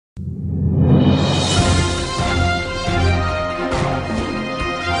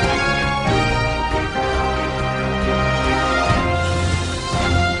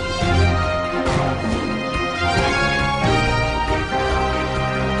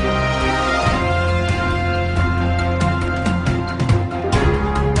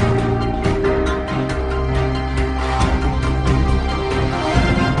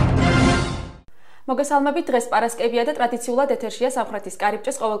მოგესალმებით, დღეს პარასკევია და ტრადიციულად ეთერშია სამხრეთის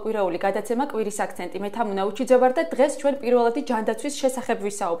კარიბჭეს ყოველკვირეული გადაცემა კვირის აქცენტი. მე თამუნა უჩიძევარ და დღეს ჩვენ პირველადი ჯანდაცვის შესახებ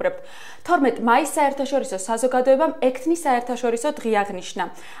ვისაუბრებთ. 12 მაისს საერთაშორისო საზოგადოებამ ექთნის საერთაშორისო დღე აღნიშნა.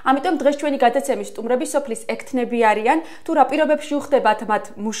 ამიტომ დღეს ჩვენი გადაცემის სტუმრები სოფლის ექთნები არიან, თუ რა პირობებში უხდებათ მათ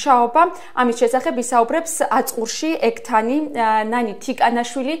მუშაობა, ამის შესახებ ვისაუბრებს აწყურში ექთანი ნანი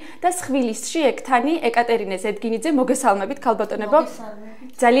თიკანაშვილი და სხვილისში ექთანი ეკატერინე ზედგინიძე. მოგესალმებით, ქალბატონებო.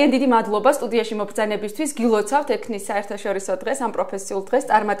 ძალიან დიდი მადლობა სტუდიაში მობრძანებისთვის. გილოცავთ ექთნის საერთაშორისო დღეს, ამ პროფესიულ დღეს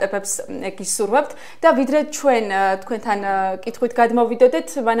წარმატებებს გისურვებთ და ვიდრე ჩვენ თქვენთან კითხვით გადმოვიდოდეთ,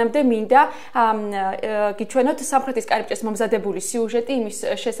 მანამდე მინდა გიჩვენოთ სამხრეთის კარიბჭეს მომზადებული სიუჟეტი იმის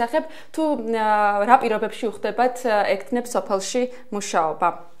შესახებ, თუ რა პირობებში უხდებათ ექთნებს სოფელში მუშაობა.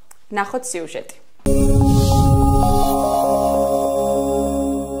 ნახოთ სიუჟეტი.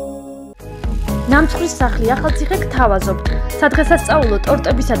 ნამცხვრის სახლი ახალციხე გთავაზობთ სადღესასწაულო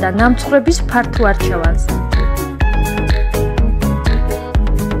ტორტებისა და ნამცხრების ფართო არჩევანს.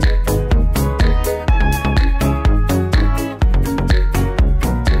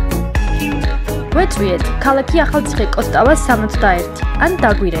 ვეწვიეთ ქალაქი ახალციხე კოსტავა 61 ან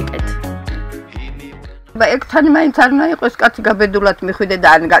დაგვირეკეთ. ექთანი მაინც არ უნდა იყოს კაცი გაბედულად მიხვიდე და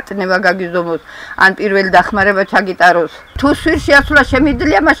ან გაწნება გაგიზომოს, ან პირველი დახმარება ჩაგიტაროს. თუ სვირს შეასრულა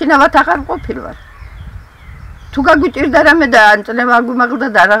შემიძლია, მაშინ ავათ აღარ ყოფილვარ. თუ გაგვიჭირდა რამე და ან წნება აგვიმაღლდა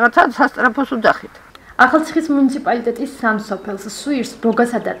და რაღაცა სასტრაფოს უძახით. ახალციხის მუნიციპალიტეტის სამ სოფელს სვირს,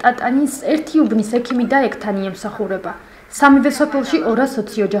 ბოგასა და ტატანის ერთი უბნის ექიმი და ექთანი ემსახურება. სამივე სოფელში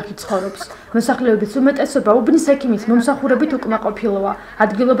 200 ოჯახი ცხოვრობს. მოსახლეობის უმეტესობა უბნის ექიმის მომსახურებით უკმაყოფილოა.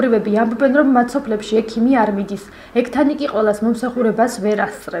 ადგილობრივები ამბობენ, რომ მათ სოფლებში ექიმი არ მიდის. ექთანი კი ყოველას მომსახურებას ვერ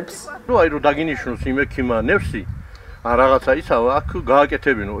ასწრებს. რომ დაგინიშნოს იმ ექიმა ნევსი, ან რაღაცა ისავა აქ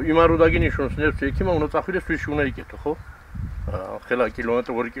გააკეთებინო. იმან რომ დაგინიშნოს ნევსი ექიმა უნდა წახვიდეს სვირში უნდა იკეთო, ხო? ხელა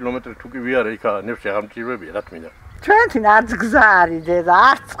კილომეტრი 2 კილომეტრი თუ კი ვიარე, იქ ნევსი აღარ მჭირვებია, რა თქმა უნდა. ჩვენთინ არც გზა არის და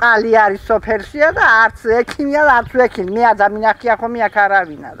არც წყალი არის სოფელშია და არც ექიმია და არც ექიმი. მე ადამიანია ხომ მე აქ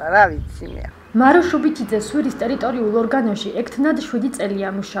არავინა და რა ვიცი მე. მარო შუბიჩიძე სვირის ტერიტორიულ ორგანოში ექთნად 7 წელია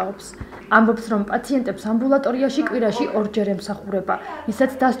მუშაობს. ამბობს, რომ პაციენტებს ამბულატორიაში კვირაში 2 ჯერ ემსახურება,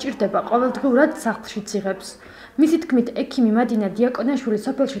 ისაც დასჭირდება ყოველდღიურად სახლშიც იღებს. მისი თქმით, ექიმი მადინა დიაკონაშვილი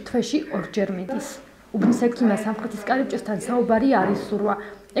სოფელში თვეში 2 ჯერ მიდის. უბნის ექიმმა სამხრეთის კარიბჭესთან საუბარი არ ისურვა.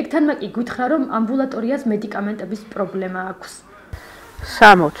 ექთანმა კი გითხრა, რომ ამბულატორიას მედიკამენტების პრობლემა აქვს.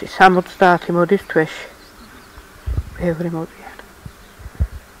 60-70 მოდის თვეში. ბევრი მოდიან.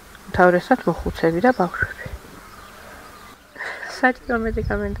 თავრესად მოხუცები და ბავშვები. საჭირო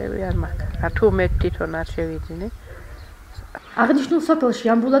მედიკამენტები არ მაქვს. თუ მე თვითონ არ შევიძინე. აღნიშნულ სოფელში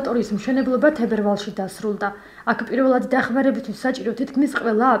ამბულატორიის მშენებლობა თებერვალში დასრულდა. აქ პირველადი დახმარებისთვის საჭირო თითქმის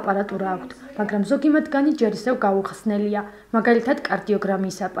ყველა აპარატურა აქვთ, მაგრამ ზოგი მათგანი ჯერ ისევ გაუხსნელია, მაგალითად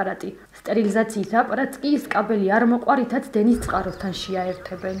კარდიოგრამის აპარატი. სტერილიზაციის აპარატს კი ის კაბელი არ მოყვარითაც დენის წყაროსთან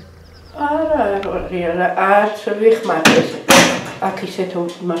შეაერთებენ. არა, არც ვიხმარდეს. აქ ისეთ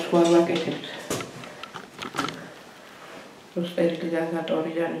მას ვარ ვაკეთებთ.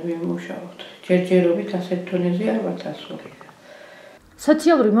 სტერილიზატორიდან ვიმუშაობთ. ჯერჯერობით ასეთ თონეზე არ ვართ ასული.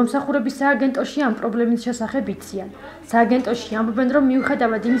 სოციალური მომსახურების სააგენტოში ამ პრობლემის შესახებ იციან. სააგენტოში ამბობენ, რომ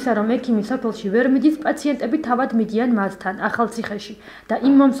მიუხედავად იმისა, რომ ექიმი სოფელში ვერ მიდის, პაციენტები თავად მიდიან მასთან ახალციხეში და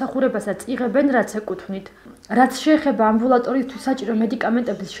იმ მომსახურებასაც იღებენ, რაც ეკუთვნით. რაც შეეხება ამბულატორიისთვის საჭირო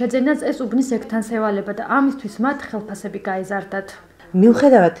მედიკამენტების შეძენას, ეს უბნის ექთანს ევალება და ამისთვის მათ ხელფასები გაეზარდათ.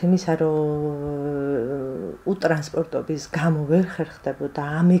 მიუხედავად იმისა, რომ უტრანსპორტობის გამო ვერ ხერხდებოდა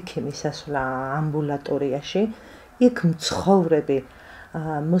ამ ექიმის ასვლა ამბულატორიაში, იქ მცხოვრები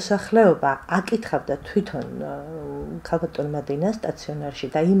მოსახლეობა აკითხავდა თვითონ ქალბატონმა დინას სტაციონარში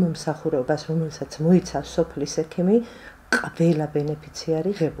და იმ მომსახურებას, რომელსაც მოიცავს სოფლის ექიმი, ყველა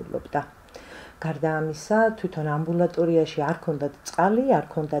ბენეფიციარი ღებულობდა. გარდა ამისა, თვითონ ამბულატორიაში არ ქონდათ წყალი, არ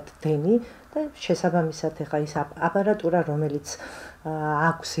ქონდათ დენი და შესაბამისად ეხა ის აპარატურა, რომელიც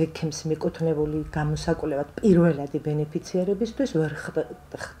აქვს ექიმს მიკუთვნებული გამოსაკვლევად პირველადი ბენეფიციარებისთვის ვერ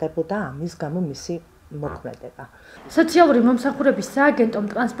ხდებოდა ამის გამო მისი მოქმედება. სოციალური მომსახურების სააგენტომ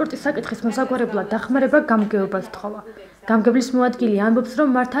ტრანსპორტის საკითხის მოსაგვარებლად დახმარება გამგეობას თხოვა. გამგებლის მოადგილე ამბობს, რომ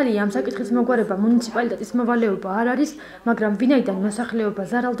მართალია ამ საკითხის მოგვარება მუნიციპალიტეტის მოვალეობა არ არის, მაგრამ ვინაიდან მოსახლეობა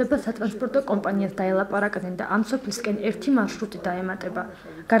ზარალდება, სატრანსპორტო კომპანიას დაელაპარაკდნენ და ამ სოფლისკენ ერთი მარშრუტი დაემატება.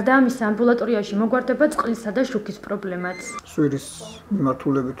 გარდა ამისა, ამბულატორიაში მოგვარდება წყლისა და შუქის პრობლემაც. სვირის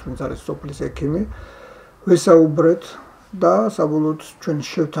მიმართულებით, ვინც არის სოფლის ექიმი, ვესაუბრეთ და საბოლოოდ ჩვენ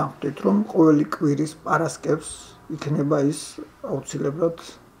შევთანხმდით, რომ ყოველი კვირის პარასკევს იქნება ის აუცილებლად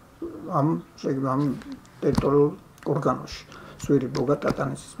ამ ტერიტორიულ ორგანოში, სვირი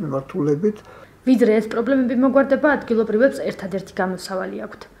ბოგატატანის მიმართულებით. ვიდრე ეს პრობლემები მოგვარდება, ადგილობრივებს ერთადერთი გამოსავალი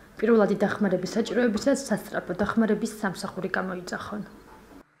აქვთ. პირველადი დახმარების საჭიროებისას სასწრაფო დახმარების სამსახური გამოიძახონ.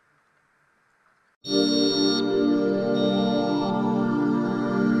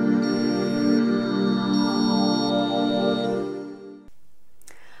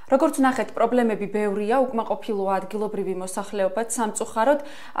 როგორც ნახეთ, პრობლემები ბევრია, უკმაყოფილოა ადგილობრივი მოსახლეობა სამწუხაროდ.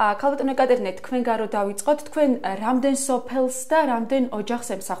 ქალბატონო ეკატერინე, თქვენგან რო დავიწყოთ, თქვენ რამდენ სოფელს და რამდენ ოჯახს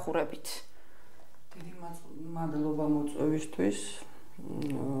ემსახურებით? დიდი მადლობა მოწვევისთვის.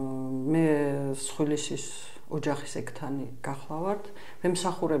 მე სხვილისის ოჯახის ექთანი გახლავართ.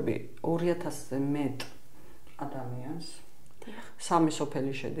 მემსახურები 2000-ზე მეტ ადამიანს. სამი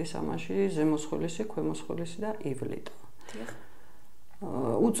სოფელი შედის ამაში, ზემო სხვილისი, ქვემო სხვილისი და ივლიტა.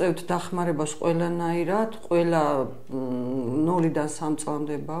 უწევთ დახმარებას ყველანაირად, ყველა 0-დან 3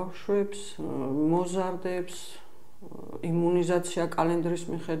 წლამდე ბავშვებს, მოზარდებს, იმუნიზაცია კალენდრის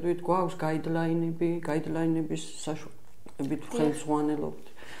მიხედვით, გვაქვს გაიდლაინების საშუალებით ხელმძღვანელობთ.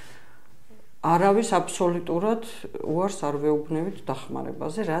 არავის აბსოლუტურად უარს არ ვეუბნებით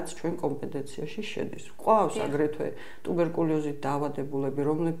დახმარებაზე, რაც ჩვენ კომპეტენციაში შედის. გვყავს აგრეთვე ტუბერკულოზით დაავადებულები,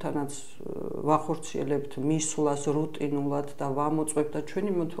 რომლებთანაც ვახორციელებთ მისვლას რუტინულად და ვამოწმებთ და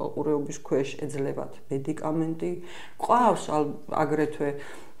ჩვენი მეთვალყურეობის ქვეშ ეძლებათ მედიკამენტი. გვყავს აგრეთვე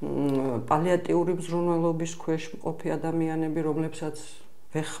პალიატიური მზრუნველობის ქვეშ მყოფი ადამიანები, რომლებსაც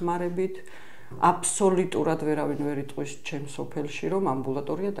ვეხმარებით. აბსოლუტურად ვერავინ ვერ იტყვის ჩემ სოფელში, რომ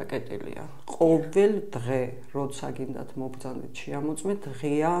ამბულატორია დაკეტილია. ყოველ დღე, როცა გინდათ მობრძანდით შეამოწმეთ,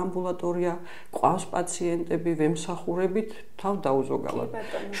 ღია ამბულატორია, ყავს პაციენტები, ვემსახურებით, თავ დაუზოგავად.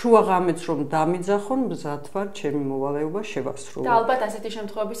 შუაღამეც რომ დამიძახონ, მზად ვარ ჩემი მოვალეობა შევასრულო. და ალბათ ასეთი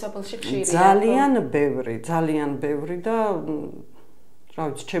შემთხვევები სოფელში ხშირია. ძალიან ბევრი და რა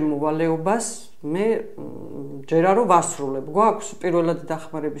ვიცი, ჩემ მოვალეობას მე ჯერ არ ვასრულებ. გვაქვს პირველადი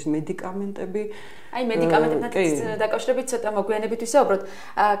დახმარების მედიკამენტები. აი მედიკამენტებთან დაკავშირებით ცოტა მოგვიანებით ვისაუბროთ.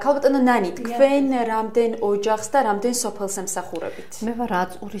 ქალბატონო ნანი, თქვენ რამდენ ოჯახს და რამდენ სოფელს ემსახურებით? მე ვარ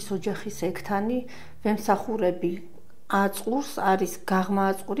აწყურის ოჯახის ექთანი, ვემსახურები აწყურს, არის გაღმა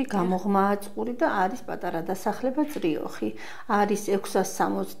აწყური, გამოღმა აწყური და არის პატარა დასახლება წრიოხი. არის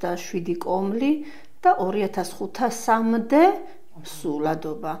 667 კომლი და 2500-მდე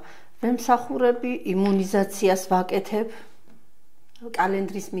სულადობა. ვემსახურები იმუნიზაციას ვაკეთებ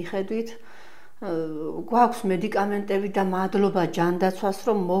კალენდრის მიხედვით. გვაქვს მედიკამენტები და მადლობა ჯანდაცვას,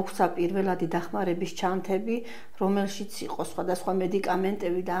 რომ მოგვცა პირველადი დახმარების ჩანთები, რომელშიც იყო სხვადასხვა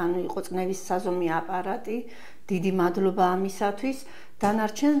მედიკამენტები და ანუ იყო წნევის საზომი აპარატი. დიდი მადლობა ამისათვის.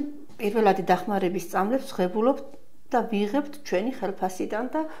 დანარჩენ პირველადი დახმარების წამლებს ღებულობთ და ვიღებთ ჩვენი ხელფასიდან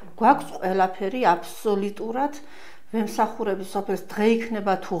და გვაქვს ყველაფერი აბსოლუტურად. ვემსახურები სოფელს დღე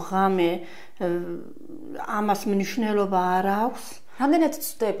იქნება თუ ღამე, ამას მნიშვნელობა არ აქვს. რამდენად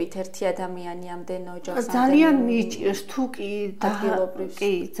ვწვდებით ერთი ადამიანი ამდენ ოჯახს? ძალიან მიჭირს, თუ კი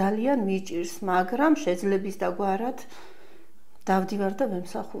ძალიან მიჭირს, მაგრამ შეძლების დაგვარად დავდივარ და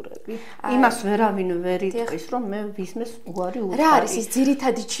ვემსახურები. იმას ვერავინ ვერ იტყვის, რომ მე ვისმეს უარი უთხარი. რა არის ის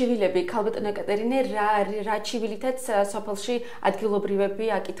ძირითადი ჩივილები, ქალბატონო ეკატერინე, რა ჩივილითაც სოფელში ადგილობრივები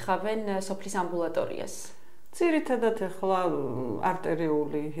აკითხავენ სოფლის ამბულატორიას? ძირითადად ახლა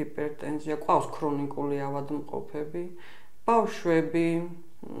არტერიული ჰიპერტენზია, ყავს ქრონიკული ავადმყოფები, ბავშვები,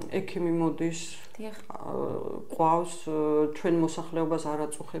 ექიმი მოდის, ყავს ჩვენ მოსახლეობას არ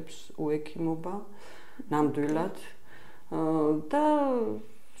აწუხებს უექიმობა ნამდვილად და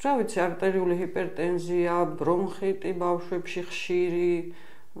რა ვიცი, არტერიული ჰიპერტენზია, ბრონხიტი ბავშვებში ხშირი,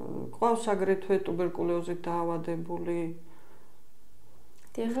 ყავს აგრეთვე ტუბერკულოზით დაავადებული.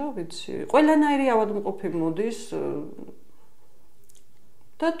 რა ვიცი, ყველანაირი ავადმყოფი მოდის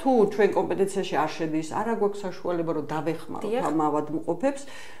და თუ ჩვენ კომპეტენციაში არ შედის, არ აგვაქვს საშუალება რომ დავეხმაროთ ამ ავადმყოფებს,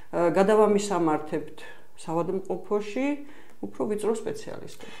 გადავამისამართებთ საავადმყოფოში უფრო ვიწრო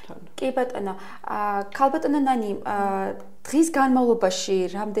სპეციალისტებთან. კი ბატონო, ქალბატონო ნანი, დღის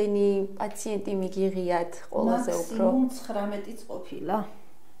განმავლობაში რამდენი პაციენტი მიგიღიათ ყველაზე უფრო? მაქსიმუმ 19-იც ყოფილა.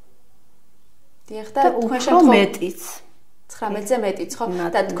 დიახ, და უფრო მეტიც. 19-ზე მეტიც, ხო?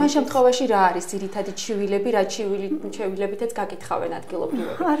 და თქვენ შემთხვევაში რა არის ძირითადი ჩივილები, რა ჩივილებითაც გაკითხავენ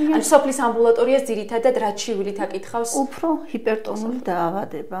ადგილობრივები? ან სოფლის ამბულატორიას ძირითადად რა ჩივილით აკითხავს? უფრო ჰიპერტონული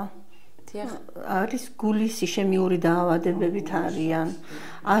დაავადება. არის გულის იშემიური დაავადებებით არიან,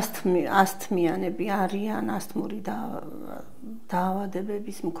 ასთმიანები არიან, ასთმური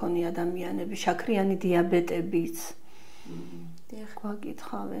დაავადებების მქონე ადამიანები, შაქრიანი დიაბეტებიც.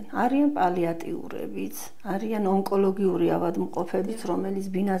 გვაკითხავენ. არიან პალიატიურებიც, არიან ონკოლოგიური ავადმყოფებიც, რომელიც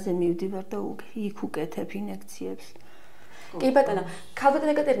ბინაზე მივდივარ და იქ უკეთებ ინექციებს. კი ბატონო,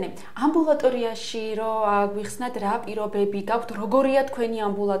 ქალბატონო ეკატერინე, ამბულატორიაში რო აგვიხსნათ რა პირობები გაქვთ, როგორია თქვენი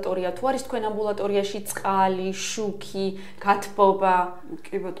ამბულატორია? თუ არის თქვენ ამბულატორიაში წყალი, შუქი, გათბობა?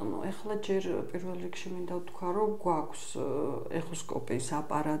 კი ბატონო, ეხლა ჯერ პირველ რიგში მინდა ვთქვა, რომ გვაქვს ეხოსკოპიის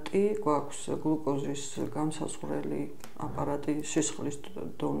აპარატი, გვაქვს გლუკოზის განსაზღვრელი აპარატი სისხლის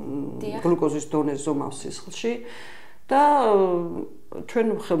გლუკოზის დონეს ზომავს სისხლში და ჩვენ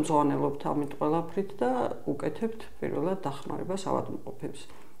ხელმძღვანელობთ ამით ყველაფრით და უკეთებთ პირველად დახმარებას ავადმყოფებს.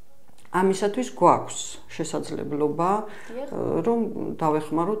 ამისათვის გვაქვს შესაძლებლობა, რომ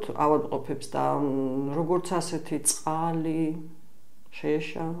დავეხმაროთ ავადმყოფებს და როგორც ასეთი წყალი,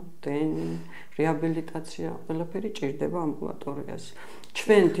 შეშა, დენი, რეაბილიტაცია, ყველაფერი ჭირდება ამბულატორიას.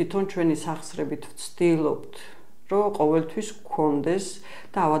 ჩვენ თვითონ ჩვენი სახსრებით ვცდილობთ რომ ყოველთვის გქონდეს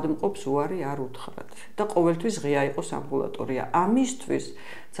და ავადმყოფს უარი არ უთხრათ და ყოველთვის ღია იყოს ამბულატორია. ამისთვის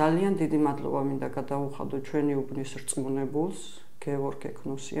ძალიან დიდი მადლობა მინდა გადავუხადო ჩვენი უბნის რწმუნებულს, გეორგ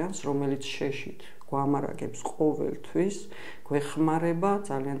ექნოსიანს, რომელიც შეშით გვამარაგებს ყოველთვის, გვეხმარება,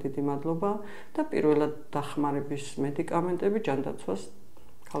 ძალიან დიდი მადლობა და პირველად დახმარების მედიკამენტები ჯანდაცვას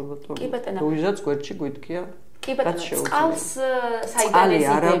ქალბატონი ლუიზაც გვერდში გვიდგია. კი ბატონო, წყალს საიდან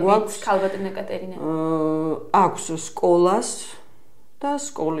ეზიდებით, ქალბატონო ეკატერინე? აქვს სკოლას და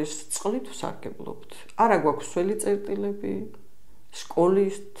სკოლის წყლით ვსარგებლობთ. არა გვაქვს სველი წერტილები,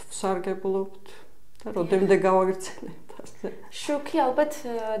 სკოლის ვსარგებლობთ და როდემდე გავაგრძელებთ ასე. შუქი ალბათ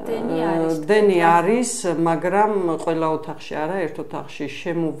დენი არის. დენი არის, მაგრამ ყველა ოთახში არა, ერთ ოთახში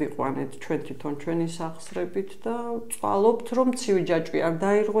შემოვიყვანეთ ჩვენ თვითონ ჩვენი სახსრებით და ვწვალობთ, რომ ცივი ჯაჭვი არ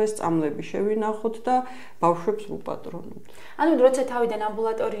დაირღვეს, წამლები შევინახოთ და ბავშვებს ვუპატრონებთ. ანუ როცა თავიდან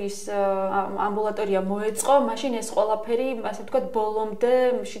ამბულატორია მოეწყო, მაშინ ეს ყველაფერი, ასე ვთქვათ, ბოლომდე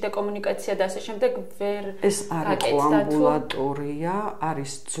შიდა კომუნიკაცია და ასე შემდეგ ვერ ეს არ იყო ამბულატორია,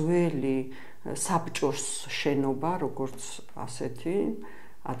 არის ძველი საბჭოს შენობა, როგორც ასეთი,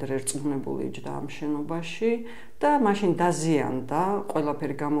 ადრე რწმუნებული იჯდა ამ შენობაში და მაშინ დაზიანდა,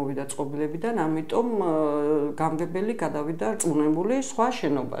 ყველაფერი გამოვიდა წყობილებიდან, ამიტომ გამგებელი გადავიდა რწმუნებული სხვა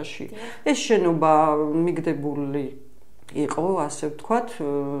შენობაში. ეს შენობა მიგდებული იყო, ასე ვთქვათ,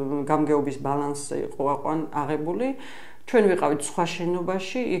 გამგეობის ბალანსზე იყო აღებული. ჩვენ ვიყავით სხვა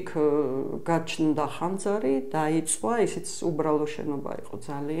შენობაში, იქ გაჩნდა ხანძარი, დაიწვა, ისიც უბრალო შენობა იყო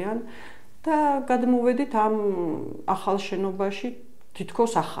ძალიან. და გადმოვედით ამ ახალ შენობაში,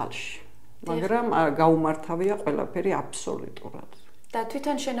 თითქოს ახალში. მაგრამ გაუმართავია ყველაფერი აბსოლუტურად. და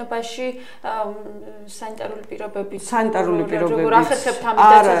თვითონ შენობაში სანიტარული პირობები როგორ ახერხებთ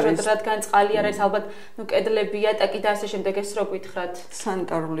ამიტაც, რადგან წყალი არ არის, ალბათ კედლებია, ტაკი და ასე შემდეგ, ეს რო გითხრათ.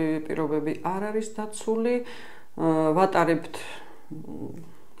 სანიტარული პირობები არ არის დაცული, ვატარებთ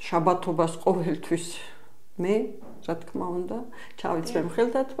შაბათობას ყოველთვის მე რა თქმა უნდა, ჩავიცვემ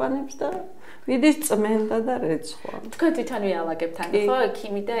ხელდათვალებს და ვიდის წმენდა და რეცხვა. თქვენ თვითონ ვიალაგებთ ან ხო,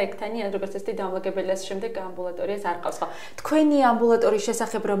 ექიმი და ექთანი, ან როგორც ესეთი დამლაგებელი ასე შემდეგ ამბულატორიას არ ყავს ხო? თქვენი ამბულატორიის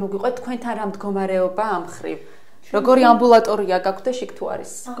შესახებ რომ მოგვიყვეთ, თქვენთან რა მდგომარეობა ამ ხრივ? როგორი ამბულატორია გაქვთ და შიგ თუ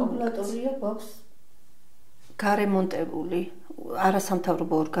არის? ამბულატორია გვაქვს გარემონტებული.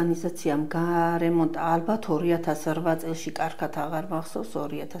 არასამთავრობო ორგანიზაციამ გარემონტა ალბათ 2008 წელში კარგად აღარ მახსოვს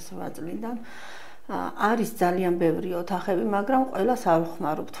 2008 წლიდან. არის ძალიან ბევრი ოთახები, მაგრამ ყველას არ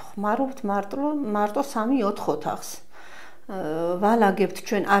ვხმარობთ. ვხმარობთ მარტო 3-4 ოთახს. ვალაგებთ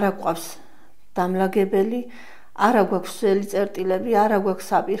ჩვენ, არა გვყავს დამლაგებელი, არა გვაქვს სველი წერტილები, არა გვაქვს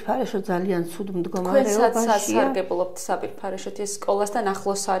საპირფარეშო, ძალიან ცუდ მდგომარეობაშია. თქვენსაც სასარგებლობთ საპირფარეშოთ, ეს სკოლასთან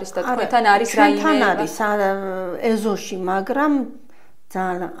ახლოს არის და თქვენთან არის რაიმე? ჩვენთან არის ეზოში, მაგრამ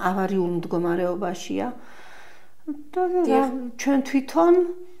ძალიან ავარიულ მდგომარეობაშია. და ჩვენ თვითონ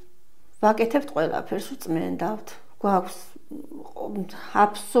ვაკეთებთ ყველაფერს, ვწმენდავთ. გვაქვს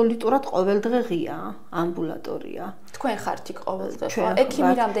აბსოლუტურად ყოველდღე ღია ამბულატორია. თქვენ ხართ იქ ყოველდღე ხო?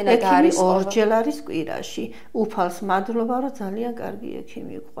 ექიმი რამდენად არის? ორჯერ არის კვირაში. უფალს მადლობა, რომ ძალიან კარგი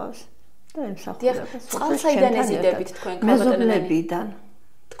ექიმი გვყავს და ემსახურება. წყალს საიდან ეზიდებით თქვენ მეზობლებიდან?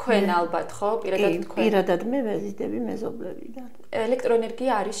 თქვენ ალბათ ხო? პირადად თქვენ? პირადად მე ვეზიდები მეზობლებიდან.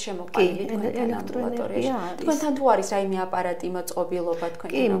 ელექტროენერგია არის შემოყვანილი თქვენთან ამბულატორიაში. თქვენთან თუ არის რაიმე აპარატი მოწყობილობა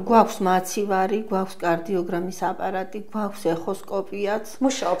თქვენთან? კი, გვაქვს მაცივარი, გვაქვს კარდიოგრამის აპარატი, გვაქვს ეხოსკოპიაც.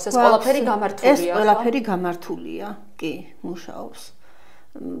 მუშაობს ეს ყველაფერი გამართულია ხო? ეს ყველაფერი გამართულია, კი, მუშაობს.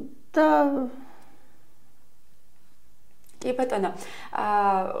 და კი ბატონო,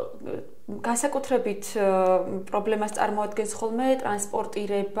 განსაკუთრებით პრობლემას წარმოადგენს ხოლმე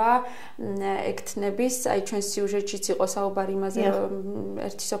ტრანსპორტირება ექთნების, აი ჩვენ სიუჟეტშიც იყო საუბარი იმაზე, რომ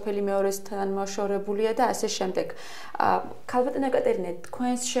ერთი სოფელი მეორესთან მოშორებულია და ასე შემდეგ. ქალბატონო ეკატერინე,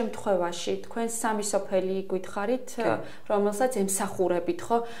 თქვენს შემთხვევაში, თქვენს სამი სოფელი გითხარით, რომელსაც ემსახურებით,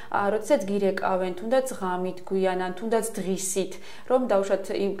 ხო? როდესაც გირეკავენ, თუნდაც ღამით გვიანან, თუნდაც დღისით, რომ დაუშვათ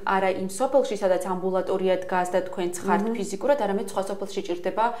არა იმ სოფელში, სადაც ამბულატორია დგას და თქვენც ხართ ფიზიკურად, არამედ სხვა სოფელში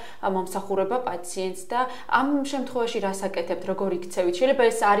ჭირდება მომსახურება პაციენტს და ამ შემთხვევაში რას აკეთებთ, როგორ იქცევით? შეიძლება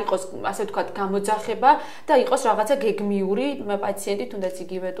ეს არ იყოს, ასე ვთქვათ, გამოძახება და იყოს რაღაცა გეგმიური პაციენტი, თუნდაც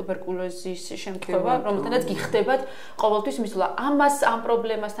იგივე ტუბერკულოზის შემთხვევა, რომელთანაც გიხდებათ ყოველთვის მისვლა. ამას ამ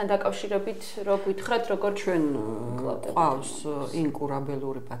პრობლემასთან დაკავშირებით რო გითხრათ, როგორ ჩვენ ყავს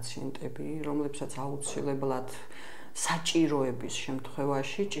ინკურაბელური პაციენტები, რომლებსაც აუცილებლად საჭიროების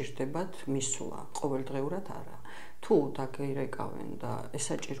შემთხვევაში ჭირდებათ მისვლა, ყოველდღიურად არა. თუ დაგირეკავენ და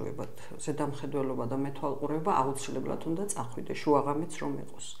ესაჭიროებათ ზედამხედველობა და მეთვალყურება, აუცილებლად უნდა წახვიდე შუაღამეც რომ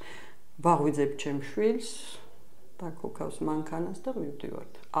იყოს. ვაღვიძებ ჩემ შვილს, დაგუქავს მანქანას და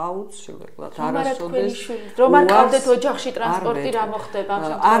მივდივართ. აუცილებლად არასოდეს რომ არ ყავდეთ ოჯახში ტრანსპორტი რა მოხდება ამ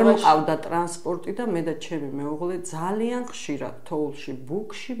შემთხვევაში? არ მყავდა ტრანსპორტი და მე და ჩემი მეუღლე ძალიან ხშირად თოვლში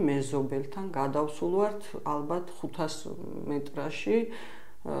ბუქში მეზობელთან გადავსულვართ ალბათ 500 მეტრაში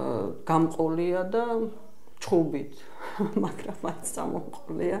გამყოლია და ჩხუბით, მაგრამ მაინც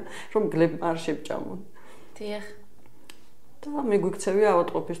წამომყოლია, რომ გლებმა არ შევჭამონ. დიახ. და მიგვიქცევია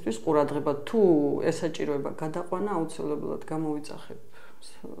ავადმყოფისთვის ყურადღება. თუ ესაჭიროება გადაყვანა, აუცილებლად გამოვიძახებ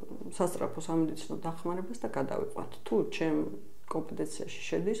სასწრაფო სამედიცინო დახმარებას და გადავიყვანთ. თუ ჩემ კომპეტენციაში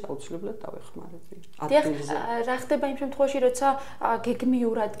შედის, აუცილებლად დავეხმარებ. დიახ, რა ხდება იმ შემთხვევაში, როცა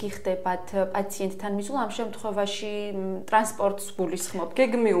გეგმიურად გიხდებათ პაციენტთან მისვლა, ამ შემთხვევაში ტრანსპორტს გულისხმობთ?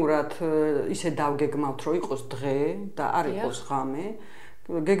 გეგმიურად ისე დავგეგმავთ, რომ იყოს დღე და არ იყოს ღამე.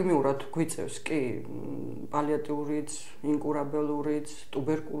 გეგმიურად გვიწევს კი პალიატიურიც, ინკურაბელურიც,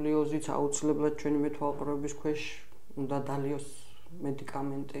 ტუბერკულიოზიც აუცილებლად ჩვენი მეთვალყურეობის ქვეშ უნდა დალიოს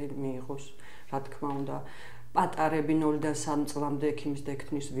მედიკამენტი მიიღოს, რა თქმა უნდა. პატარები 0-დან 3 წლამდე ექიმის და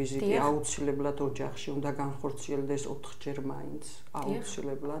ექთნის ვიზიტი აუცილებლად ოჯახში უნდა განხორციელდეს 4-ჯერ მაინც,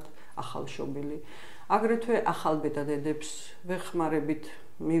 აუცილებლად ახალშობილი. აგრეთვე ახალბედადედებს ვეხმარებით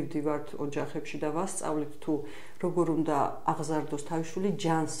მივდივართ ოჯახებში და ვასწავლით თუ როგორ უნდა აღზარდოს თავისუფალი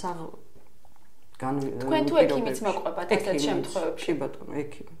ჯანსაღ თქვენ თუ ექიმიც მოყვებათ ასეთ შემთხვევებში? კი ბატონო,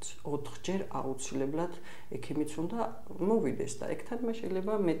 ექიმიც 4-ჯერ აუცილებლად ექიმიც უნდა მოვიდეს და ექთანმა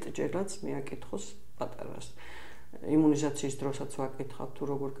შეიძლება მეტჯერაც მიაკითხოს პატარას. იმუნიზაციის დროსაც ვაკითხავ თუ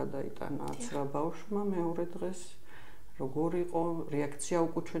როგორ გადაიტანა აცრა ბავშვმა მეორე დღეს, როგორ იყო რეაქცია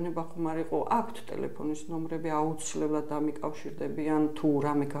უკუჩვენება ხომ არ იყო. აქვთ ტელეფონის ნომრები, აუცილებლად დამიკავშირდებიან თუ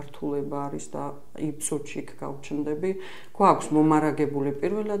რამე გართულება არის და იბწოჩი იქ გავჩნდები. გვაქვს მომარაგებული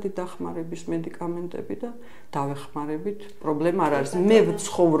პირველადი დახმარების მედიკამენტები და დავეხმარებით. პრობლემა არ არის. მე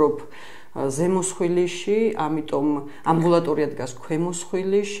ვცხოვრობ ზემოსხვილიში, ამიტომ ამბულატორია დგას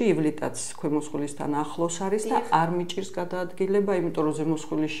ქვემოსხვილიში, ივლიტაც ქვემოსხვილისთან ახლოს არის და არ მიჭირს გადაადგილება, იმიტომ რომ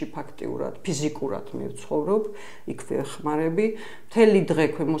ზემოსხვილიში ფაქტიურად, ფიზიკურად მე ვცხოვრობ, იქ ვეხმარები. მთელი დღე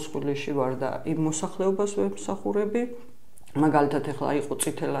ქვემოსხვილიში ვარ და იმ მოსახლეობას ვემსახურები. მაგალითად ახლა იყო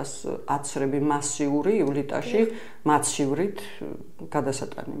წითელას აცრები მასიური ივლიტაში, მაცივრით,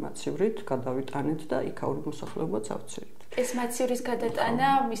 გადასატანი მაცივრით, გადავიტანეთ და იქაური მოსახლეობაც ავცერით. ეს მაცივრის გადატანა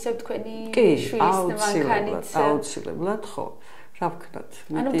მისევ თქვენი შვილის მანქანით? აუცილებლად, ხო. რა ვქნათ?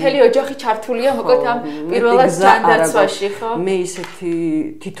 ანუ მთელი ოჯახი ჩართულია მოკლედ ამ პირველად ჯანდაცვაში, ხო? მე ისეთი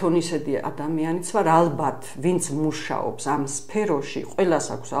თვითონ ისეთი ადამიანიც ვარ, ალბათ, ვინც მუშაობს ამ სფეროში, ყველას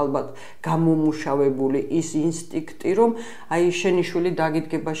აქვს ალბათ გამომუშავებული ის ინსტინქტი, რომ აი შენი შვილი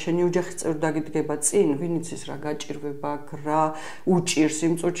დაგიდგება, შენი ოჯახის წევრი დაგიდგება წინ, ვინც ის რა გაჭირვება, რა უჭირს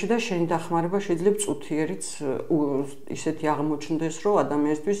იმ წუთში და შენი დახმარება შეიძლება წუთიერიც ისეთი აღმოჩნდეს, რომ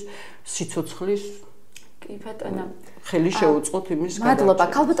ადამიანისთვის სიცოცხლის კი ბატონო. ხელი შეუწყოთ იმის გადაჭრა. მადლობა.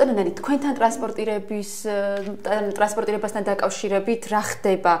 ქალბატონონელი, თქვენთან ტრანსპორტირებასთან დაკავშირებით რა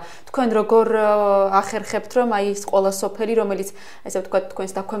ხდება? თქვენ როგორ ახერხებთ, რომ აი ეს ყველა სოფელი, რომელიც ესე ვთქვათ,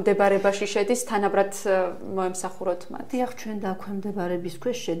 თქვენს დაქვემდებარებაში შედის, თანაბრად მოემსახუროთ მათ? დიახ, ჩვენ დაქვემდებარების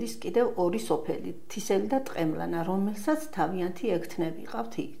ქვეშ შედის კიდევ 2 სოფელი, თისელი და ტყემლანა, რომელსაც თავიანთი ექთნები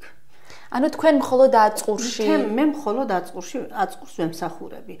ყავთ იქ. ანუ თქვენ მხოლოდ აწყურში? მე მხოლოდ აწყურს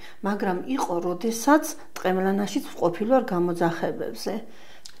ვემსახურები, მაგრამ იყო როდესაც ტყემლანაშიც ვყოფილვარ გამოძახებებზე.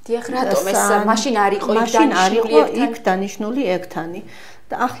 დიახ, რატომ ეს მაშინ არ იყო იქ დანიშნული ექთანი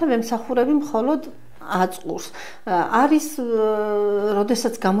და ახლა ვემსახურები მხოლოდ აწყურს. არის,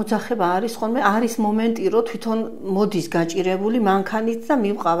 როდესაც გამოძახება არის ხოლმე, არის მომენტი, რომ თვითონ მოდის გაჭირებული მანქანით და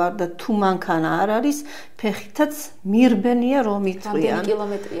მივყავარ და თუ მანქანა არ არის, ფეხითაც მირბენია რომ იწვიან.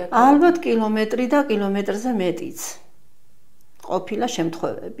 კილომეტრია. ალბათ კილომეტრი და კილომეტრზე მეტიც. ყოფილა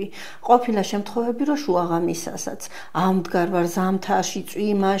შემთხვევები, რომ შუაღამისასაც ამდგარ ვარ ზამთარში,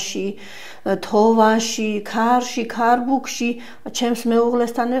 წვიმაში, თოვაში, ქარში, ქარბუქში, ჩემს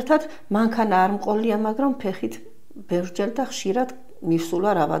მეუღლესთან ერთად მანქანა არ მყოლია, მაგრამ ფეხით ბევრჯერ და ხშირად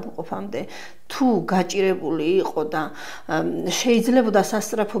მივსულა ავადმყოფამდე. თუ გაჭირებული იყო და შეიძლებოდა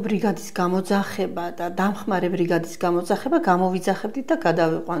სასწრაფო ბრიგადის გამოძახება და დამხმარე ბრიგადის გამოძახება, გამოვიძახებდით და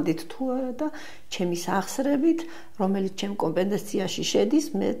გადავიყვანდით თუ არა და ჩემი სახსრებით, რომელიც ჩემ კომპეტენციაში შედის,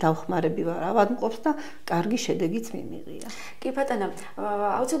 მე დავხმარები ვარ ავადმყოფს და კარგი შედეგიც მიმიღია. კი ბატონო,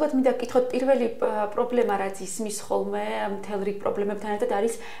 აუცილებლად მინდა გკითხოთ, პირველი პრობლემა, რაც ისმის ხოლმე მთელ რიგ პრობლემებთან ერთად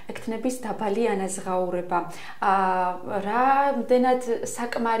არის ექთნების დაბალი ანაზღაურება. რამდენად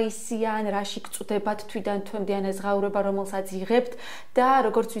საკმარისია, რაში გწვდებათ თვიდან თვემდე ანაზღაურება, რომელსაც იღებთ და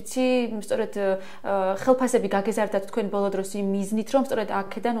როგორც ვიცი, სწორედ ხელფასები გაგეზარდათ თქვენ ბოლო დროს იმ მიზნით, რომ სწორედ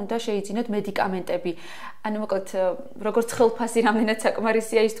აქედან უნდა შეიძინოთ მედიკამენტები. ანუ მოკლედ, როგორც ხელფასი რამდენად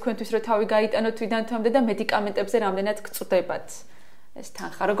საკმარისია ის თქვენთვის, რომ თავი გაიტანოთ თვიდან თვემდე და მედიკამენტებზე რამდენად გწვდებათ. ეს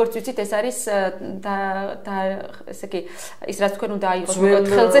თანხა, როგორც ვიცით, ეს არის ესე იგი, ის რაც თქვენ უნდა აიღოთ, მოკლედ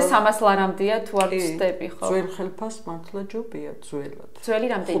ხელზე 300 ლარამდეა თუ არ ვწდები, ხო? ძველ ხელფას მართლა ჯობია, ძველად. ძველი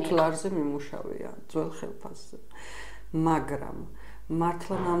რამდენია? 5 ლარზე მიმუშავია, ძველ ხელფასზე. მაგრამ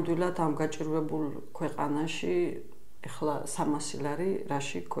მართლა ნამდვილად ამ გაჭირვებულ ქვეყანაში ეხლა 300 ლარი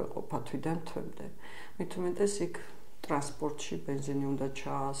რაში გვეყოფა თვიდან თვემდე. მით უმეტეს იქ ტრანსპორტში ბენზინი უნდა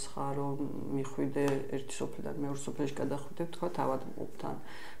ჩაასხარო, მიხვიდე ერთი სოფლიდან მეორე სოფელში გადახვიდე, თქვა ავადმყოფთან.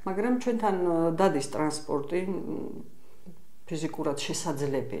 მაგრამ ჩვენთან დადის ტრანსპორტი ფიზიკურად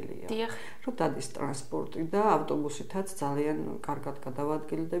შესაძლებელია. რომ დადის ტრანსპორტი და ავტობუსითაც ძალიან კარგად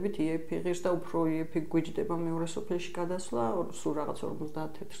გადავადგილდებით, იეფი ღირს და უფრო იეფი გვიჯდება მეორე სოფელში გადასვლა, სულ რაღაც 50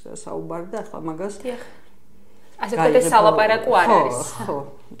 თეთრს საუბარი და ახლა მაგას ასე ვთქვათ, სალაპარაკო არ არის. ხო.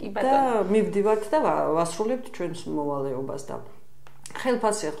 და მივდივართ და ვასრულებთ ჩვენს მოვალეობას და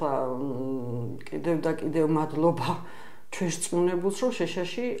ხელფასი ახლა კიდევ და კიდევ მადლობა ჩვენს წუნებულს, რომ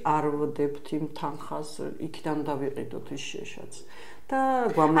შეშაში არ ვდებთ იმ თანხას, იქიდან დავიყიდოთ ის შეშაც.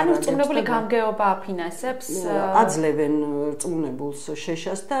 და ანუ წუნებული გამგეობა აფინანსებს, აძლევენ წუნებულს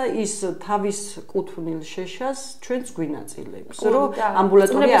შეშას და ის თავის კუთვნილ შეშას ჩვენს გვინაწილებს, რომ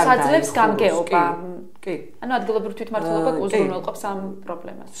ამბულატორია არ აძლევს გამგეობა. კი. ანუ ადგილობრივი თვითმმართველობა უზრუნველყოფს ამ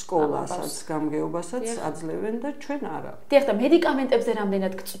პრობლემას. სკოლასაც, გამგეობასაც აძლევენ და ჩვენ არა. დიახ, და მედიკამენტებზე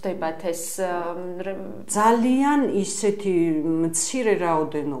რამდენად გწვდებათ ეს? ძალიან ისეთი მცირე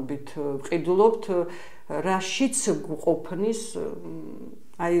რაოდენობით ვყიდულობთ, რაშიც გვყოფნის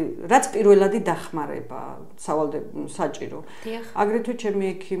აი რაც პირველადი დახმარება საჭირო. აგრეთვე ჩემი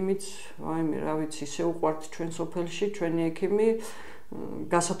ექიმიც, აი მე რა ვიცი, ისე უყვართ ჩვენ სოფელში, ჩვენი ექიმი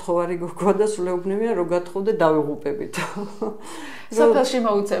გასათხოვარი გქვა და სულეუბნებიან რომ გათხოვდე დავიღუპებით. სოფელში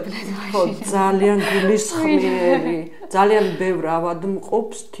მოუწებლეთ მაშინ. ხო, ძალიან გულისხმიერი, ძალიან ბევრ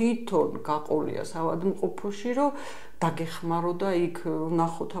ავადმყოფს თვითონ გაყოლია ავადმყოფოში, რომ დაგეხმარო და იქ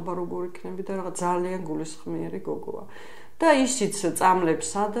ნახოთ აბა როგორ იქნები და რაღაც ძალიან გულისხმიერი გოგოა. და ისიც წამლებს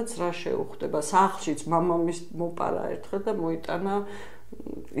სადაც რა შეუხდება, სახლშიც მამამის მოპარა ერთხელ და მოიტანა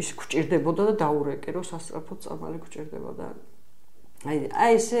ის გვჭირდებოდა და დაურეკე რომ სასწრაფო წამალი გვჭირდებოდა. აი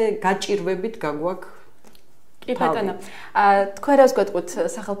ესე გაჭირვებით გაგვაქვს. კი ბატონო, თქვენ რას გვეტყვით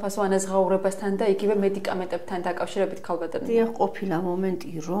სახელმწიფო ანაზღაურებასთან და იგივე მედიკამენტებთან დაკავშირებით ქალბატონო? დიახ, ყოფილა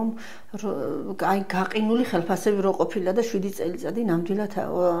მომენტი, რომ აი გაყინული ხელფასები რო ყოფილა და 7 წელიწადი ნამდვილად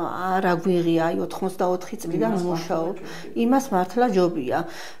არ აგვიღია, აი 84 წლიდან მუშაობ. იმას მართლა ჯობია.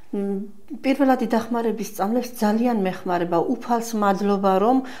 პირველადი დახმარების წამლებს ძალიან მეხმარება, უფალს მადლობა,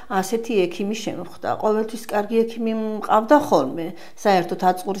 რომ ასეთი ექიმი შემხვდა. ყოველთვის კარგი ექიმი მყავდა ხოლმე, საერთოდ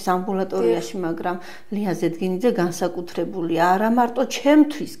აწყურის ამბულატორიაში, მაგრამ ლია ზედგინიძე განსაკუთრებულია, არა მარტო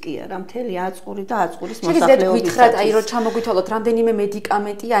ჩემთვის კი არა, მთელი აწყური და აწყურის მოსახლეობისათვის. შეიძლება გითხრათ, აი რომ ჩამოგვითვალოთ რამდენიმე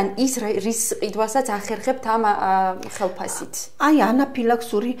მედიკამენტი, ან ის რის ყიდვასაც ახერხებთ ამ ხელფასით. აი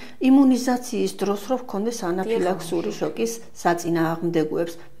ანაფილაქსური იმუნიზაციის დროს რო გქონდეს ანაფილაქსური შოკის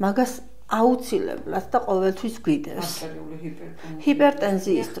საწინააღმდეგოებს, მაგას აუცილებლად და ყოველთვის გვიდევს.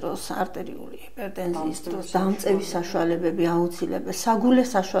 ჰიპერტენზიის დროს, არტერიული ჰიპერტენზიის დროს, დამწევის საშუალებები აუცილებლად, საგულე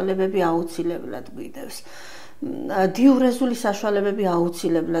საშუალებები აუცილებლად გვიდევს. დიურეზული საშუალებები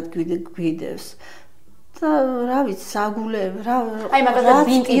აუცილებლად გვიდევს. და რა ვიცი, საგულე, რა აი მაგალითად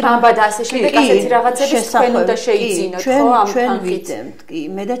ბინტი, რამბა და ასე შემდეგ ასეთი რაღაცების თქვენ უნდა შეიძინოთ, ხო, ამ ჩვენ ვიდემთ, კი,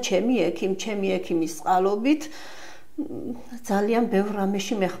 მე და ჩემი ექიმის წყალობით ძალიან ბევრ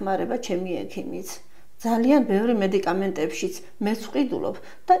რამეში მეხმარება ჩემი ექიმიც. ძალიან ბევრი მედიკამენტებშიც მეც ვყიდულობ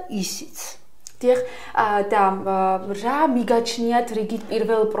და ისიც. დიახ, და რა მიგაჩნიათ რიგით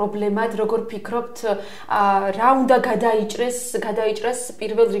პირველ პრობლემად, როგორ ფიქრობთ, რა უნდა გადაიჭრეს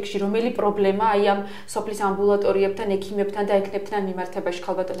პირველ რიგში, რომელი პრობლემა აი ამ სოფლის ამბულატორიებთან, ექიმებთან და ექთნებთან მიმართებაში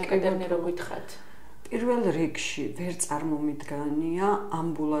ხალბატონ აკადემია რო გითხრათ? პირველ რიგში ვერ წარმომიდგანია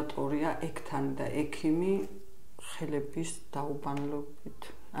ამბულატორია, ექთანი და ექიმი ხელების დაუბანლობით,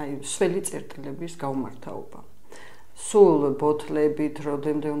 აი სველი წერტილების გაუმართავობა. სულ ბოთლებით,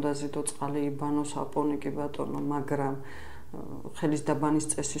 როდემდე უნდა ზიდო წყალი იბანოს, აპონი კი ბატონო, მაგრამ ხელის დაბანის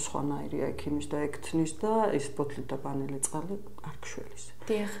წესი სხვანაირია ექიმის და ექთნის და ეს ბოთლით დაბანილი წყალი არ გშველის.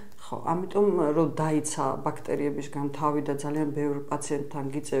 დიახ. ხო, ამიტომ რომ დაიცა ბაქტერიებისგან თავი და ძალიან ბევრ პაციენტთან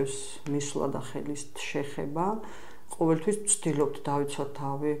გიწევს მისვლა და ხელის შეხება, ყოველთვის ვცდილობთ დავიცვათ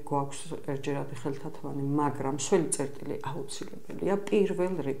თავი, გვაქვს ერთჯერადი ხელთათმანი, მაგრამ სველი წერტილი აუცილებელია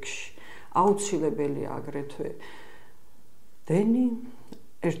პირველ რიგში. აუცილებელია აგრეთვე დენი,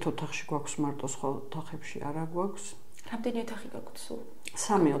 ერთ ოთახში გვაქვს მარტო, სხვა ოთახებში არა გვაქვს. რამდენი ოთახი გაქვთ სულ?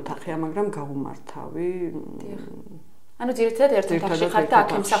 3 ოთახია, მაგრამ გაუმართავი. დიახ. ანუ ძირითადად ერთ ოთახში ხართ და აქ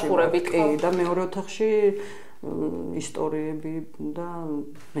ემსახურებით, ხო? კი, და მეორე ოთახში ისტორიები და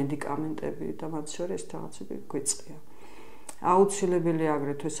მედიკამენტები და მათ შორის რაღაცები გვეწყია. აუცილებელი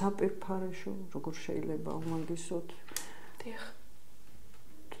აგრეთვე საპირფარეშო, როგორ შეიძლება უმაგისოთ. დიახ.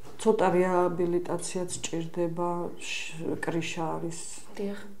 ცოტა რეაბილიტაციაც ჭირდება, კრიშა არის.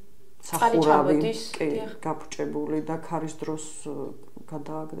 დიახ. სახურავი, კი, გაფუჭებული და ქარის დროს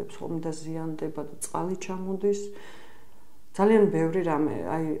გადააგდებს ხოლმე და ზიანდება და წყალი ჩამოდის. ძალიან ბევრი რამე,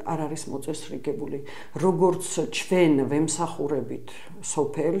 აი არ არის მოწესრიგებული. როგორც ჩვენ ვემსახურებით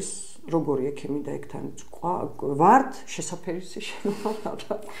სოფელს, როგორი ექიმი და ექთანი ვართ, შესაფერისი შენობა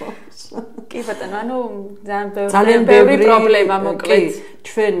არა გვაქვს. კი ბატონო, ანუ ძალიან ბევრი პრობლემა მოკლედ.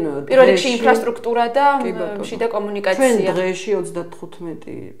 ჩვენ პირველ რიგში ინფრასტრუქტურა და შიდა კომუნიკაცია. ჩვენ დღეში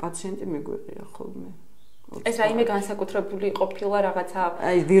 35 პაციენტი მიგვიყია ხოლმე. ეს რაიმე განსაკუთრებული ყოფილა რაღაცა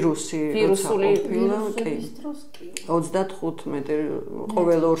აი ვირუსული ყოფილა, კი. 35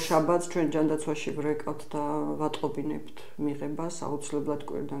 ყოველ ორ შაბათს ჩვენ ჯანდაცვაში ვრეკავთ და ვატყობინებთ მიღებას, აუცილებლად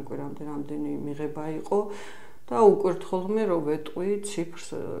კვირიდან კვირამდე რამდენი მიღება იყო და უკვირთ ხოლმე რომ ვეტყვი ციფრს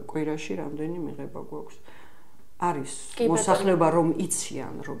კვირაში რამდენი მიღება გვაქვს. არის მოსახლეობა რომ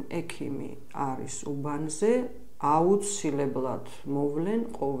იციან რომ ექიმი არის უბანზე აუცილებლად მოვლენ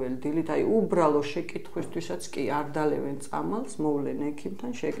ყოველ დილით, აი უბრალო შეკითხვისთვისაც კი არ დალევენ წამალს, მოვლენ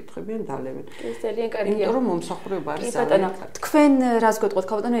ექიმთან, შეკითხებიან, დალევენ. ეს ძალიან კარგია. იმიტომ რომ მომსახურება არის ძალიან კარგი. თქვენ რას გეტყვით,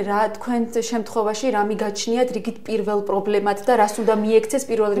 ხალბატონო, რა თქვენ შემთხვევაში რა მიგაჩნიათ რიგით პირველ პრობლემად და რას უნდა მიექცეს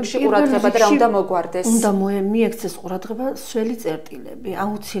პირველ რიგში ყურადღება და რა უნდა მოგვარდეს? უნდა მიექცეს ყურადღება სველი წერტილები,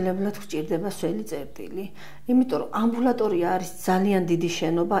 აუცილებლად გვჭირდება სველი წერტილი. იმიტომ რომ ამბულატორია არის ძალიან დიდი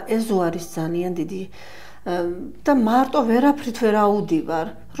შენობა, ეზო არის ძალიან დიდი და მარტო ვერაფრით ვერ აუდივარ,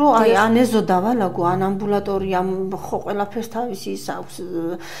 რომ აი ან ეზო დავალაგო, ან ამბულატორიამ ხო ყველაფერს თავისი ის აქვს,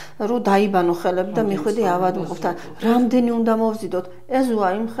 რომ დაიბანო ხელები და მიხვედი ავადმყოფთ. რამდენი უნდა მოვზიდოთ? ეზოა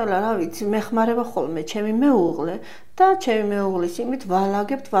იმხელა, რა ვიცი, მეხმარება ხოლმე ჩემი მეუღლე და ჩემი მეუღლის იმით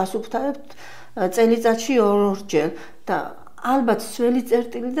ვალაგებთ, ვასუფთავებთ წელიწადში ორჯერ და ალბათ სველი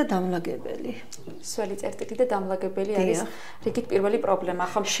წერტილი და დამლაგებელი. სველი წერტილი და დამლაგებელი არის რიგით პირველი პრობლემა.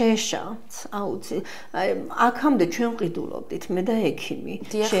 ახლა შეშაც, აქამდე ჩვენ ვყიდულობდით მე და ექიმი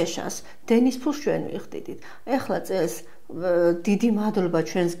შეშას. დენის ფულს ჩვენ ვიხდიდით. ეხლა წელს დიდი მადლობა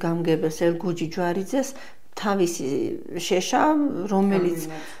ჩვენს გამგებელს ელგუჯი ჯვარიძეს, თავისი შეშა, რომელიც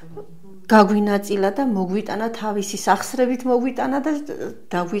გაგვინაწილა და მოგვიტანა თავისი სახსრებით მოგვიტანა და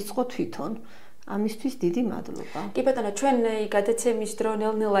დაგვიწყო თვითონ. ამისთვის დიდი მადლობა. კი ბატონო, ჩვენ გადაცემის დრო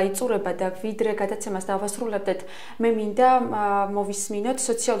ნელ-ნელა იწურება და ვიდრე გადაცემას დავასრულებდეთ, მე მინდა მოვისმინოთ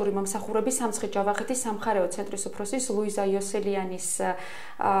სოციალური მომსახურების სამცხე-ჯავახეთის სამხარეო ცენტრის უფროსის ლუიზა იოსელიანის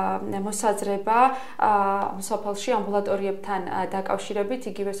მოსაზრება სოფელში ამბულატორიებთან დაკავშირებით,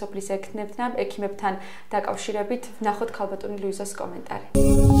 იგივე სოფლის ექიმებთან დაკავშირებით. ვნახოთ ხალბატონი ლუიზას კომენტარი.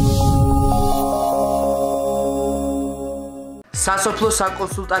 სასოფლო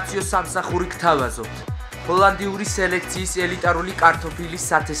საკონსულტაციო სამსახური გთავაზობთ ჰოლანდიური სელექციის ელიტარული კარტოფილის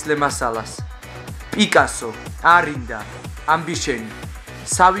სათესლე მასალას. პიკასო, არინდა, ამბიშენი,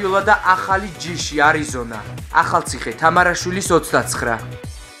 სავიოლა და ახალი ჯიში, არიზონა, ახალციხე, თამარაშვილის 29.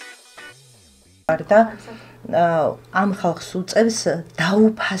 და ამ ხალხს უწევს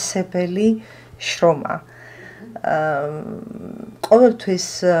დაუფასებელი შრომა. ყოველთვის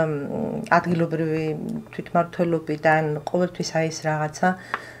ადგილობრივი თვითმმართველობიდან ყოველთვის აი ეს რაღაცა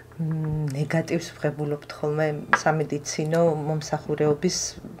ნეგატივს ვღებულობთ ხოლმე სამედიცინო მომსახურეობის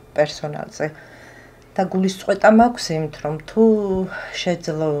პერსონალზე და გულისწყვეტა მაქვს იმით რომ თუ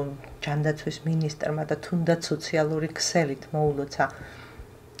შეძლო ჯანდაცვის მინისტრმა და თუნდაც სოციალური ქსელით მოულოცა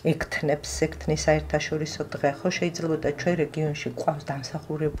ექთნებს, ექთნის საერთაშორისო დღე, ხო შეიძლება ჩვენ რეგიონში ყავს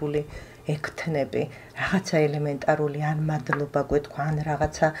დამსახურებული ექთნები, რაღაცა ელემენტარული ან მადლობა გვეთქვა, ან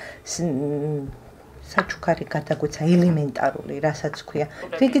რაღაცა საჩუქარი გადაგვეცა ელემენტარული, რასაც ქვია.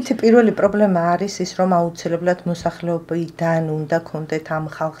 რიგითი პირველი პრობლემა არის ის, რომ აუცილებლად მოსახლეობიდან უნდა კონდეთ ამ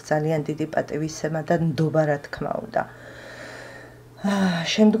ხალხს ძალიან დიდი პატივისცემა და ნდობა, რა თქმა უნდა.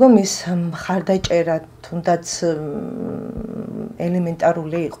 შემდგომ ის მხარდაჭერა თუნდაც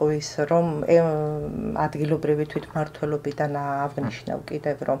ელემენტარული იყო ის, რომ ადგილობრივი თვითმმართველობიდან აღნიშნავ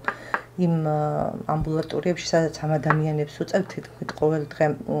კიდევ, რომ იმ ამბულატორიებში, სადაც ამ ადამიანებს უწევთ, თითქმის ყოველ დღე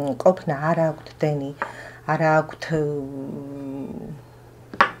ყოფნა არ აქვთ დენი, არ აქვთ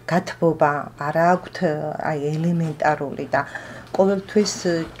გათბობა, არ აქვთ აი ელემენტარული და ყოველთვის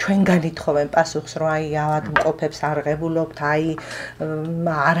ჩვენგან ითხოვენ პასუხს, რომ აი ავადმყოფებს არ ღებულობთ, აი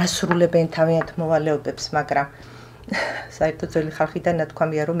არასრულებენ თავიანთ მოვალეობებს, მაგრამ საერთოდ ძველი ხალხიდან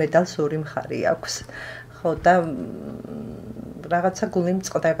ნათქვამია, რომ მედალს ორი მხარი აქვს. ხო და რაღაცა გული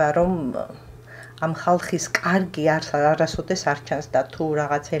მწყდება, რომ ამ ხალხის კარგი არასოდეს არ ჩანს და თუ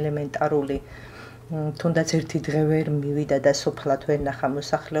რაღაც ელემენტარული თუნდაც ერთი დღე ვერ მივიდა და სოფლად ვერ ნახა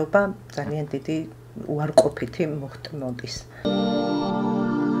მოსახლეობა, ძალიან დიდი უარყოფითი მოხდმოდის.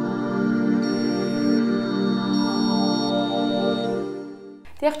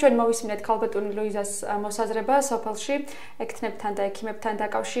 დიახ, ჩვენ მოვისმინეთ ქალბატონი ლუიზას მოსაზრება სოფელში ექთნებთან და ექიმებთან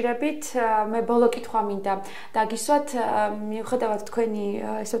დაკავშირებით. მე ბოლო კითხვა მინდა დაგისვათ, მიუხედავად თქვენი,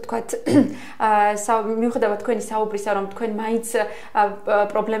 ესე ვთქვათ, მიუხედავად თქვენი საუბრისა, რომ თქვენ მაინც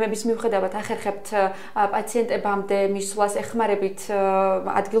პრობლემების მიუხედავად ახერხებთ პაციენტებამდე მისვლას, ეხმარებით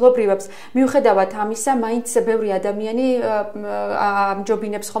ადგილობრივებს, მიუხედავად ამისა, მაინც ბევრი ადამიანი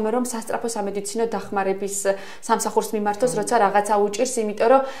ამჯობინებს ხოლმე, რომ სასწრაფო სამედიცინო დახმარების სამსახურს მიმართოს, როცა რაღაცა უჭირს, იმიტომ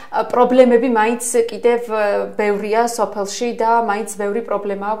რომ პრობლემები მაინც კიდევ ბევრია სოფელში და მაინც ბევრი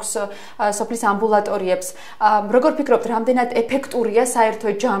პრობლემა აქვს სოფლის ამბულატორიებს. როგორ ფიქრობთ, რამდენად ეფექტურია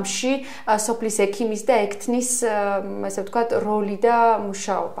საერთო ჯამში სოფლის ექიმის და ექთნის, ასე ვთქვათ, როლი და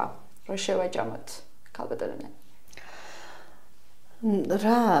მუშაობა? რო შევაჯამოთ, ქალბატონებთან.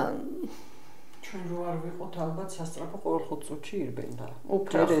 რა ჩვენ რო არ ვიყოთ ალბათ სასწრაფო ყოველ 5 წუთში ირბენდა.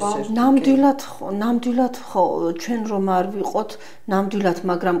 ნამდვილად ხო, ჩვენ რომ არ ვიყოთ ნამდვილად,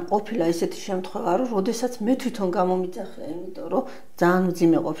 მაგრამ ყოფილა ესეთი შემთხვევა, რომ როდესაც მე თვითონ გამომიძახე, იმიტომ რომ ძალიან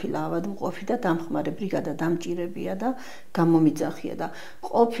უძიმე ყოფილა ავადმყოფი და დამხმარე ბრიგადა დამჭირებია და გამომიძახია და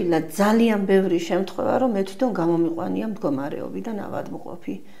ყოფილა ძალიან ბევრი შემთხვევა, რომ მე თვითონ გამომიყვანია მდგომარეობიდან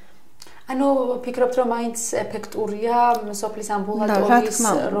ავადმყოფი. ანუ ფიქრობთ, რომ მაინც ეფექტურია სოფლის ამბულატორიის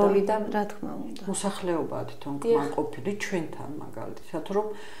როლი და რა თქმა უნდა. მოსახლეობაა თვითონ კმაყოფილი ჩვენთან მაგალითად, რომ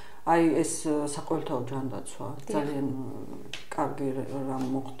აი ეს საყოველთაო ჯანდაცვა ძალიან კარგი რამ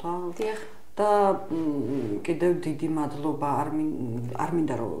მოხდა და კიდევ დიდი მადლობა არ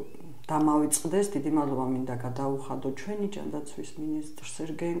მინდა რომ დამავიწყდეს, დიდი მადლობა მინდა გადაუხადო ჩვენი ჯანდაცვის მინისტრ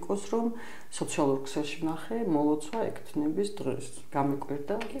სერგეენკოს, რომ სოციალურ ქსელში ნახე მოლოცვა ექთნების დღეს.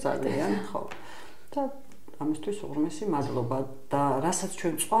 გამიკვირდა ძალიან, ხო. და ამისთვის უღრმესი მადლობა და რასაც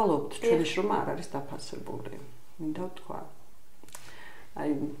ჩვენ წვალობთ, ჩვენი შრომა არ არის დაფასებული. მინდა ვთქვა.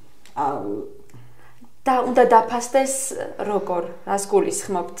 აი და უნდა დაფასდეს როგორ? რას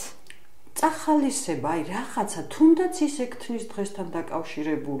გულისხმობთ? წახალისება, აი რაღაცა, თუნდაც ის ექთნის დღესთან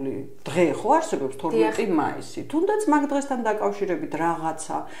დაკავშირებული დღე ხო არსებობს 12 მაისი. თუნდაც მაგ დღესთან დაკავშირებით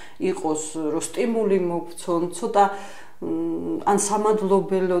რაღაცა იყოს, რომ სტიმული მოგცონ, ცოტა ან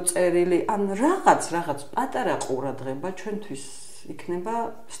სამადლობელო წერილი, ან რაღაც პატარა ყურადღება ჩვენთვის იქნება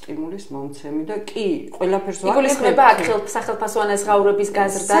სტიმულის მომცემი და კი, ყველაფერს ვაკეთებ. იგულისხმება აქ სახელმწიფო ანაზღაურების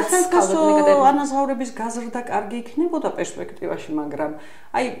გაზრდაც, ანაზღაურების გაზრდა კარგი იქნებოდა პერსპექტივაში, მაგრამ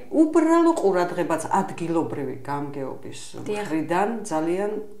აი უბრალო ყურადღებაც ადგილობრივი გამგეობის მხრიდან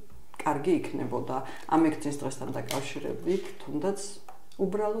ძალიან კარგი იქნებოდა ამ ექთნის დღესთან დაკავშირებით, თუნდაც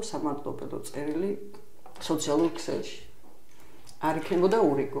უბრალო სამადლობელო წერილი სოციალურ ქსელში არ იქნებოდა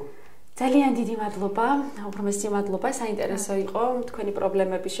ურიგო. ძალიან დიდი მადლობა, უღრმესი მადლობა, საინტერესო იყო თქვენი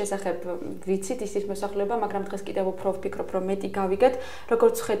პრობლემების შესახებ ვიცით ისის მოსახლეობა, მაგრამ დღეს კიდევ უფრო ვფიქრობ, რომ მეტი გავიგეთ,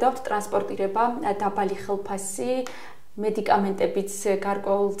 როგორც ხედავთ ტრანსპორტირება, დაბალი ხელფასი, მედიკამენტებიც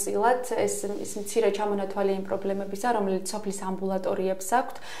გარკვეულწილად ეს მცირე ჩამონათვალია იმ პრობლემებისა, რომელიც სოფლის ამბულატორიებს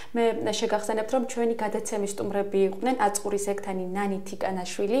აქვთ. მე შეგახსენებთ, რომ ჩვენი გადაცემის სტუმრები იყვნენ აწყურის ექთანი ნანი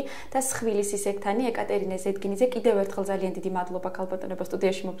თიკანაშვილი და სხვილისის ექთანი ეკატერინე ზედგინიძე. კიდევ ერთხელ ძალიან დიდი მადლობა ქალბატონებო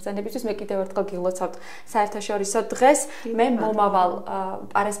სტუდიაში მობრძანებისთვის. მე კიდევ ერთხელ გილოცავთ საერთაშორისო დღეს. მე მომავალ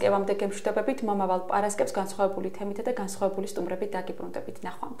პარასკევამდე გემშვიდობებით, მომავალ პარასკევს განსხვავებული თემითა და განსხვავებული სტუმრებით დაგიბრუნდებით.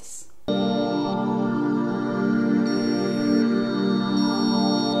 ნახვამდის.